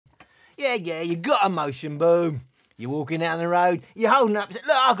Yeah, you got a motion boom. You're walking down the road, you're holding up, look,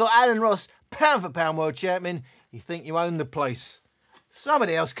 I've got Alan Ross, pound for pound world champion. You think you own the place.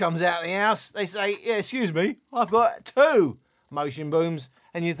 Somebody else comes out of the house, they say, yeah, excuse me, I've got 2 motion booms.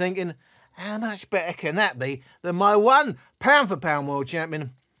 And you're thinking, how much better can that be than my 1 pound for pound world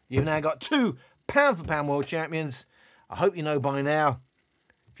champion? You've now got 2 pound for pound world champions. I hope you know by now,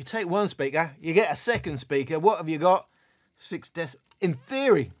 if you take 1 speaker, you get a 2nd speaker. What have you got? In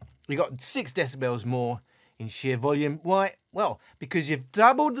theory, you got 6 decibels more in sheer volume. Why? Well, because you've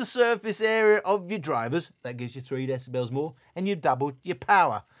doubled the surface area of your drivers. That gives you 3 decibels more. And you've doubled your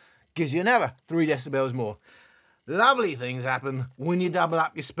power. Gives you another 3 decibels more. Lovely things happen when you double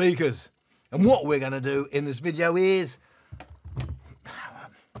up your speakers. And what we're going to do in this video is,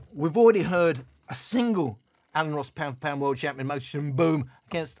 we've already heard a single Alan Ross pound for pound world champion motion boom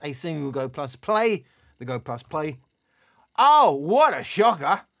against a single Go Plus Play. The Go Plus Play. Oh, what a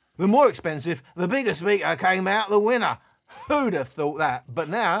shocker. The more expensive, the bigger speaker came out the winner. Who'd have thought that? But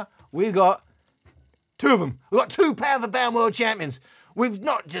now we've got 2 of them. We've got 2 pound for pound world champions. We've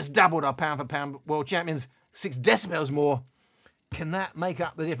not just doubled our pound for pound world champions, 6 decibels more. Can that make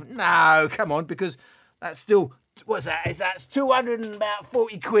up the difference? No, come on, because that's still, what's that? That's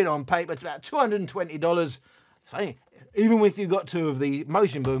 240 quid on paper. It's about $220. So even if you've got 2 of the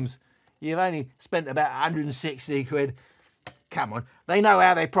motion booms, you've only spent about 160 quid. Come on, they know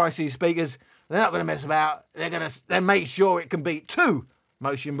how they price these speakers. They're not going to mess about. They're going to make sure it can beat 2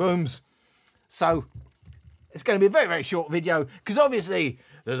 motion booms. So it's going to be a very, very short video because obviously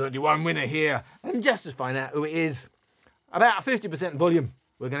there's only 1 winner here. And just to find out who it is, about 50% volume,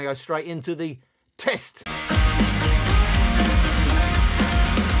 we're going to go straight into the test. You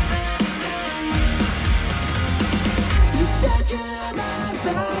said you're not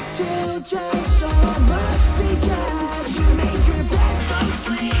back to just so much because you made your bed from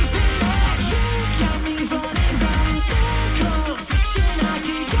sleeping and you got me running round in circles. Wishing I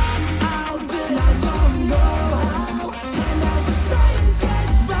could get out, but I don't know how. And as the silence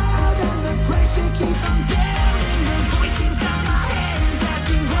gets loud and the pressure keeps on building, the voice inside my head is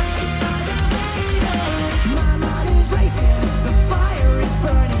asking what should I do later. My mind is racing, the fire is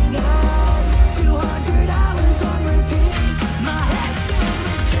burning out. 200 hours on repeat. My head's filled with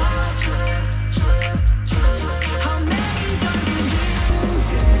how many times will you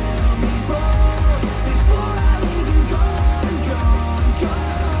tell me more before I leave you gone?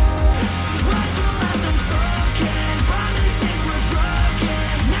 Words will have unspoken, promises were broken.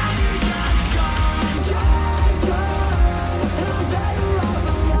 Now you're just gone, and I'm better off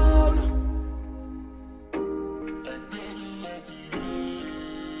alone.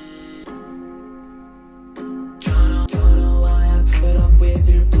 Don't know why I put up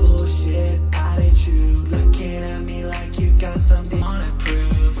with your bullshit attitude. Looking at me like you got something to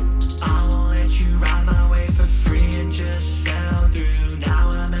prove. I won't let you ride my way for free and just sail through. Now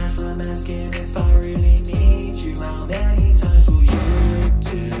I'm asking if I really need you. How many times will you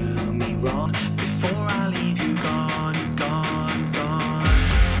do me wrong before I leave you gone?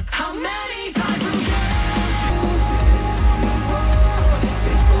 How many times will you do me wrong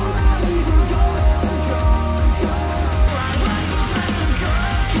before I leave you gone?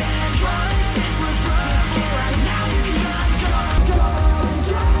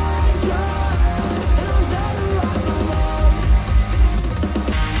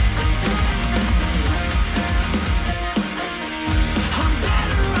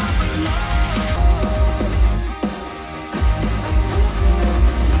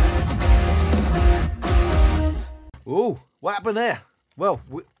 Ooh, what happened there? Well,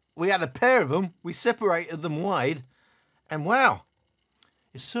 we had a pair of them, we separated them wide, and wow,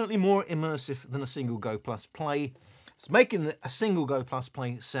 it's certainly more immersive than a single Go Plus Play. It's making a single Go Plus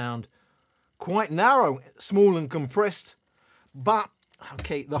Play sound quite narrow, small and compressed, but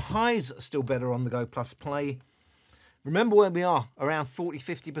okay, the highs are still better on the Go Plus Play. Remember where we are, around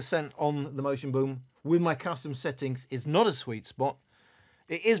 40–50% on the Motion Boom. With my custom settings, it's not a sweet spot.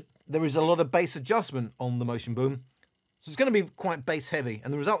 There is a lot of bass adjustment on the Motion Boom. So it's going to be quite bass heavy.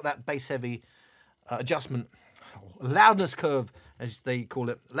 And the result of that bass heavy adjustment, loudness curve, as they call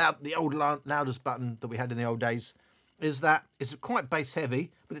it, the old loudest button that we had in the old days, is that it's quite bass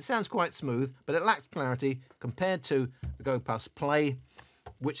heavy, but it sounds quite smooth, but it lacks clarity compared to the Go Plus Play,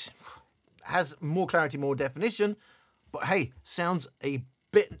 which has more clarity, more definition, but hey, sounds a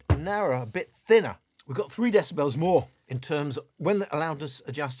bit narrower, a bit thinner. We've got 3 decibels more in terms of, when the loudness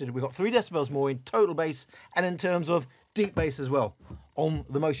adjusted, we've got 3 decibels more in total bass and in terms of deep bass as well on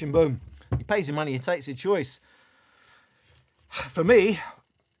the Motion Boom. He pays your money, he takes your choice. For me,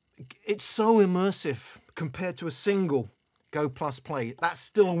 it's so immersive compared to a single. Go Plus Play, that's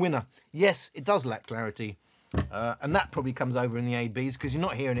still a winner. Yes, it does lack clarity, and that probably comes over in the ABs because you're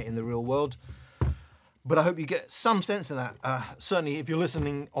not hearing it in the real world. But I hope you get some sense of that. Certainly, if you're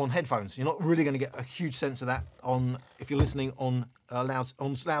listening on headphones, you're not really going to get a huge sense of that if you're listening on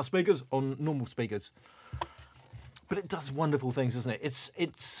loudspeakers, on normal speakers. But it does wonderful things, doesn't it?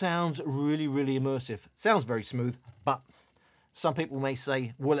 It sounds really, really immersive. It sounds very smooth, but some people may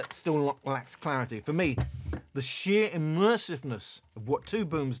say, well, it still lacks clarity. For me, the sheer immersiveness of what two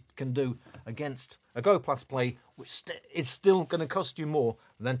booms can do against a Go Plus Play, which is still going to cost you more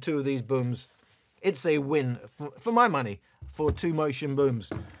than two of these booms, it's a win, for my money, for two motion booms.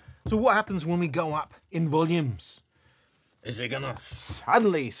 So what happens when we go up in volumes? Is it going to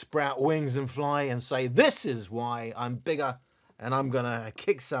suddenly sprout wings and fly and say, this is why I'm bigger and I'm going to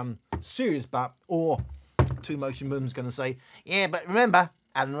kick some serious butt? Or two motion booms going to say, yeah, but remember,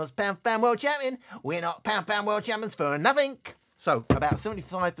 Alan was pound for pound world champion. We're not pound for pound world champions for nothing. So about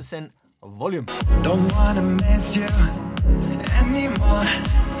 75% of volume. Don't want to miss you anymore.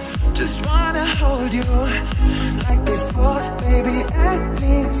 Just wanna hold you like before. Baby, at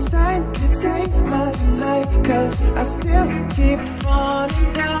least I could save my life, cause I still keep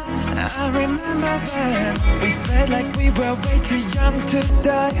falling down. I remember when we felt like we were way too young to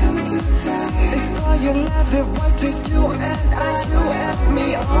die. Before you left, it was just you and I, you and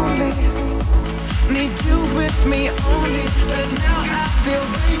me only. Need you with me only, but now I feel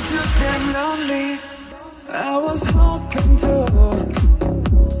way too damn lonely. I was hoping to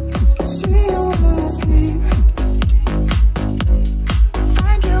see you in my sleep,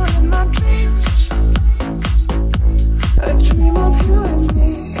 find you in my dreams, a dream of you and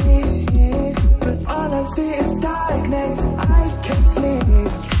me, but all I see is darkness, I can't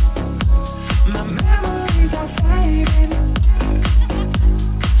sleep, my memories are fading,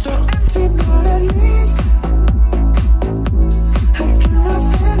 so empty but at least I can my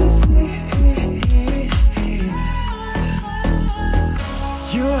fantasy.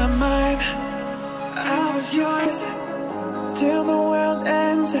 You are mine, I was yours, till the world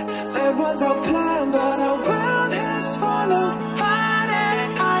ends. That was our plan, but our world has fallen apart,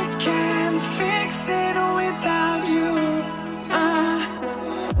 and I can't fix it without you.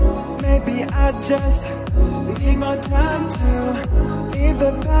 Maybe I just need more time to leave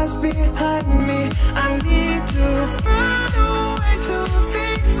the past behind me. I need to find a way to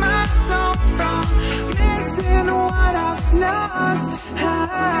fix my soul from missing what I've lost.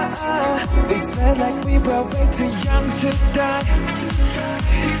 We felt like we were way too young to die.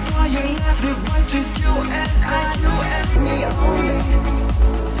 Before you left, it was just you and I, you and me only.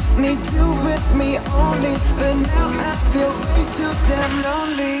 Need you with me only, but now I feel way too damn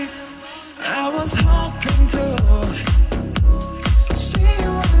lonely. I was hoping to see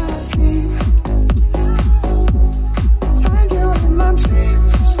you in my sleep, find you in my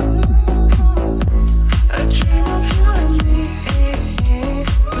dreams, a dream of you and me,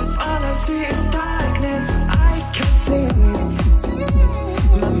 but all I see is darkness, I can't sleep,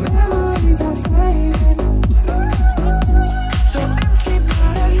 my memories are fading, so empty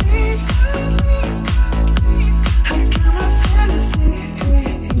but at least I got my fantasy.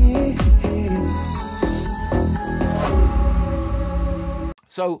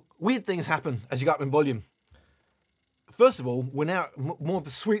 So weird things happen as you go up in volume. First of all, we're now more of a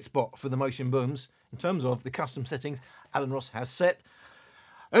sweet spot for the motion booms in terms of the custom settings Alan Ross has set.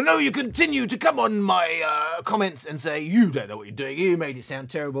 I know you continue to come on my comments and say, you don't know what you're doing, you made it sound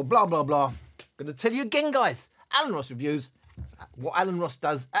terrible, blah, blah, blah. I'm going to tell you again, guys, Alan Ross reviews, what Alan Ross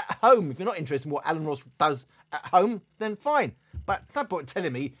does at home. If you're not interested in what Alan Ross does at home, then fine. But it's no point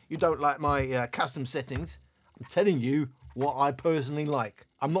telling me you don't like my custom settings. I'm telling you what I personally like.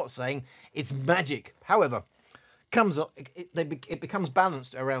 I'm not saying it's magic. However, it becomes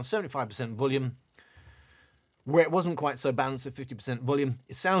balanced around 75% volume, where it wasn't quite so balanced at 50% volume.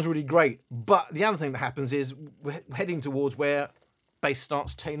 It sounds really great, but the other thing that happens is we're heading towards where bass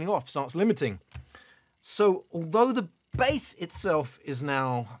starts tailing off, starts limiting. So although the bass itself is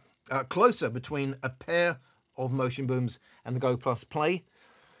now closer between a pair of motion booms and the Go Plus Play,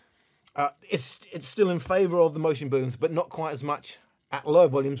 it's still in favour of the motion booms, but not quite as much at low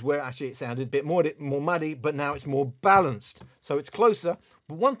volumes, where actually it sounded a bit more muddy, but now it's more balanced. So it's closer.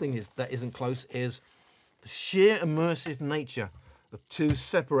 But one thing that isn't close is the sheer immersive nature of two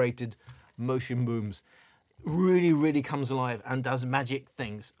separated motion booms. Really, really comes alive and does magic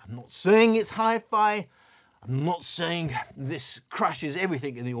things. I'm not saying it's hi-fi. I'm not saying this crushes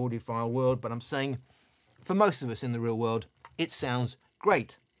everything in the audiophile world, but I'm saying for most of us in the real world, it sounds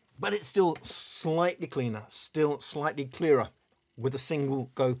great. But it's still slightly cleaner, still slightly clearer with a single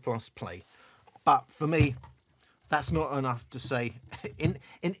Go Plus Play. But for me, that's not enough to say,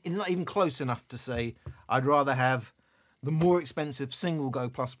 not even close enough to say I'd rather have the more expensive single Go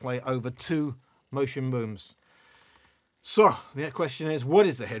Plus play over 2 motion booms. So the question is, what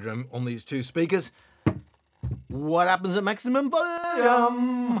is the headroom on these 2 speakers? What happens at maximum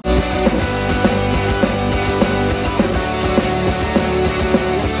volume?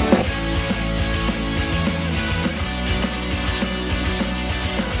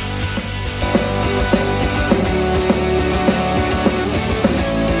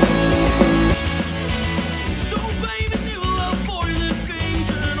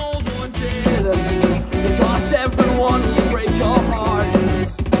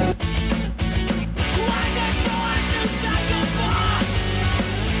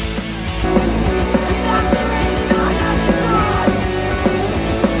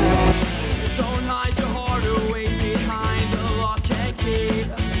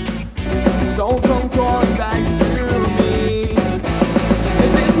 Don't come crawling back to me.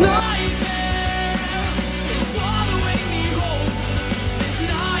 And this nightmare is swallowing me whole. This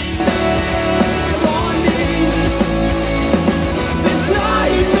nightmare on me. This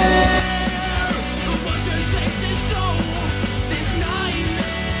nightmare, the one just takes its soul. This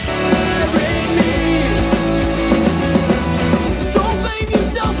nightmare in me. Don't blame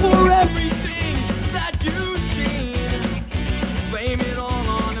yourself for everything that you've seen. Blame it all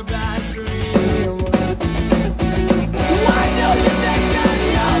on a bad dream.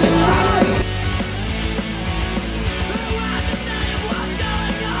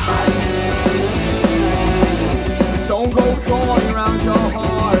 Don't go crawling around your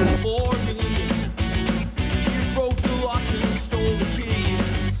heart for me. You broke the lock and you stole the key.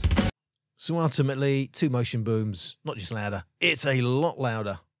 So ultimately, 2 motion booms, not just louder, it's a lot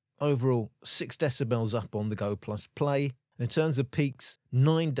louder. Overall, 6 decibels up on the Go Plus Play. In terms of peaks,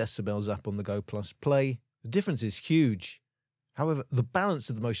 9 decibels up on the Go Plus Play. The difference is huge. However, the balance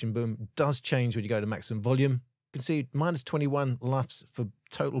of the motion boom does change when you go to maximum volume. You can see minus 21 LUFS for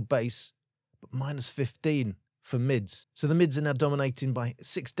total bass, but minus 15 for mids. So the mids are now dominating by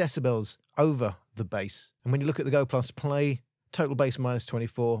 6 decibels over the bass. And when you look at the Go Plus Play, total bass minus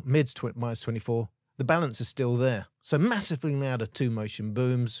 24, mids minus 24, the balance is still there. So massively louder 2 motion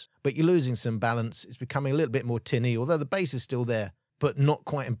booms, but you're losing some balance. It's becoming a little bit more tinny, although the bass is still there, but not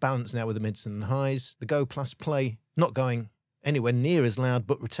quite in balance now with the mids and the highs. The Go Plus Play not going anywhere near as loud,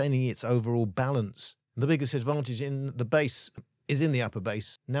 but retaining its overall balance. The biggest advantage in the bass is in the upper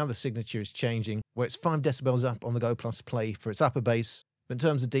bass. Now the signature is changing, where it's 5 decibels up on the Go Plus Play for its upper bass. But in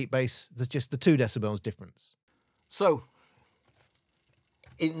terms of deep bass, there's just the 2 decibels difference. So,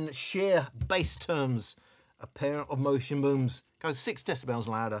 in sheer bass terms, a pair of motion booms goes 6 decibels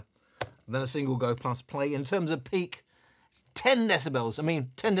louder than a single Go Plus Play. In terms of peak, it's 10 decibels. I mean,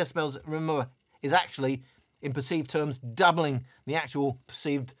 10 decibels, remember, is actually, in perceived terms, doubling the actual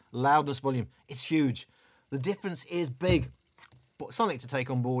perceived loudness volume. It's huge. The difference is big. But something to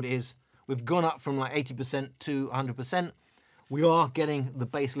take on board is we've gone up from like 80% to 100%. We are getting the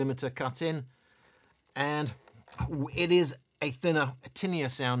bass limiter cut in, and it is a tinnier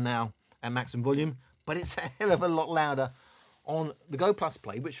sound now at maximum volume, but it's a hell of a lot louder on the Go Plus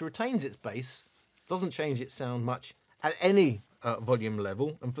Play, which retains its bass, doesn't change its sound much at any volume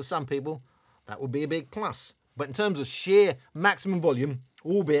level, and for some people that would be a big plus. But in terms of sheer maximum volume,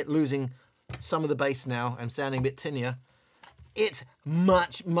 albeit losing some of the bass now and sounding a bit tinnier, it's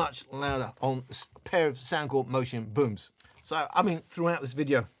much, much louder on a pair of Soundcore Motion Booms. So, I mean, throughout this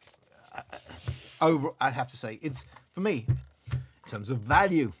video, I have to say, it's, for me, in terms of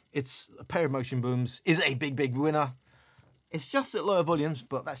value, it's a pair of motion booms is a big, big winner. It's just at lower volumes,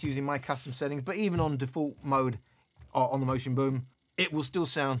 but that's using my custom settings. But even on default mode on the motion boom, it will still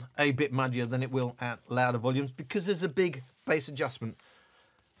sound a bit muddier than it will at louder volumes because there's a big bass adjustment.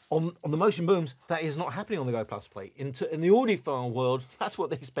 On the motion booms, that is not happening on the Go Plus Play. In the audiophile world, that's what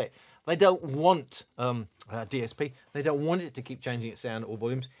they expect. They don't want DSP. They don't want it to keep changing its sound or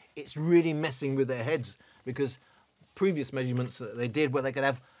volumes. It's really messing with their heads because previous measurements that they did where they could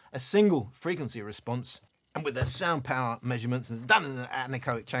have a single frequency response, and with their sound power measurements, and it's done in an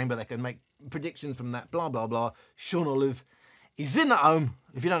anechoic chamber, they can make predictions from that, blah, blah, blah. Sean Olive, he's in at home.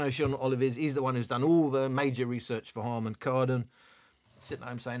 If you don't know who Sean Olive is, he's the one who's done all the major research for Harman Kardon. Sitting at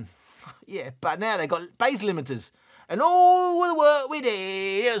home saying, yeah, but now they've got bass limiters, and all the work we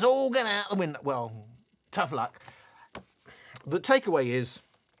did, it was all going out the window. Well, tough luck. The takeaway is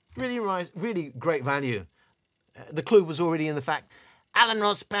really great value. The clue was already in the fact Alan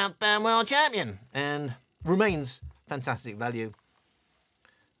Ross, pound world champion, and remains fantastic value.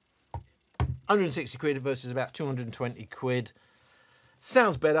 160 quid versus about 220 quid.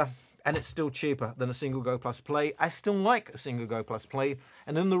 Sounds better. and it's still cheaper than a single Go Plus Play. I still like a single Go Plus Play,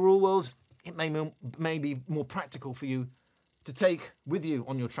 and in the real world, it may be more practical for you to take with you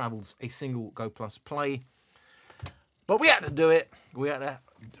on your travels a single Go Plus Play. But we had to do it. We had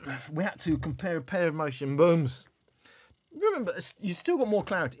to compare a pair of motion booms. Remember, you still got more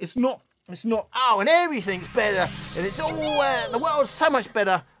clarity. It's not, oh, and everything's better, and it's all, the world's so much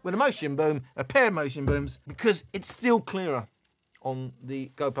better with a motion boom, a pair of motion booms, because it's still clearer on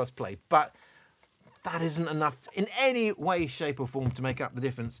the Go Plus Play. But that isn't enough in any way, shape or form to make up the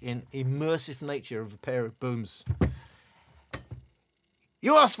difference in immersive nature of a pair of booms.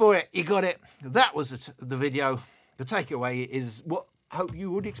 You asked for it, you got it. That was the video. The takeaway is what I hope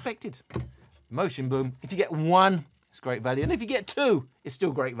you would expected. Motion boom, if you get one, it's great value. And if you get two, it's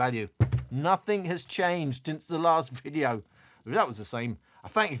still great value. Nothing has changed since the last video. The result was the same. I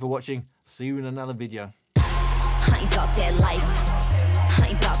thank you for watching. See you in another video. I ain't about that life. I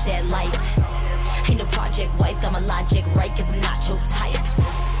ain't about that life. Ain't no project wife, got my logic right, cause I'm not your type.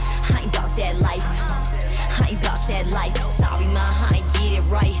 I ain't about that life. I ain't about that life. Sorry, ma, I ain't get it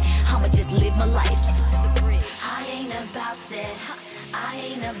right. I'ma just live my life. I ain't about that. I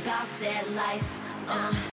ain't about that life.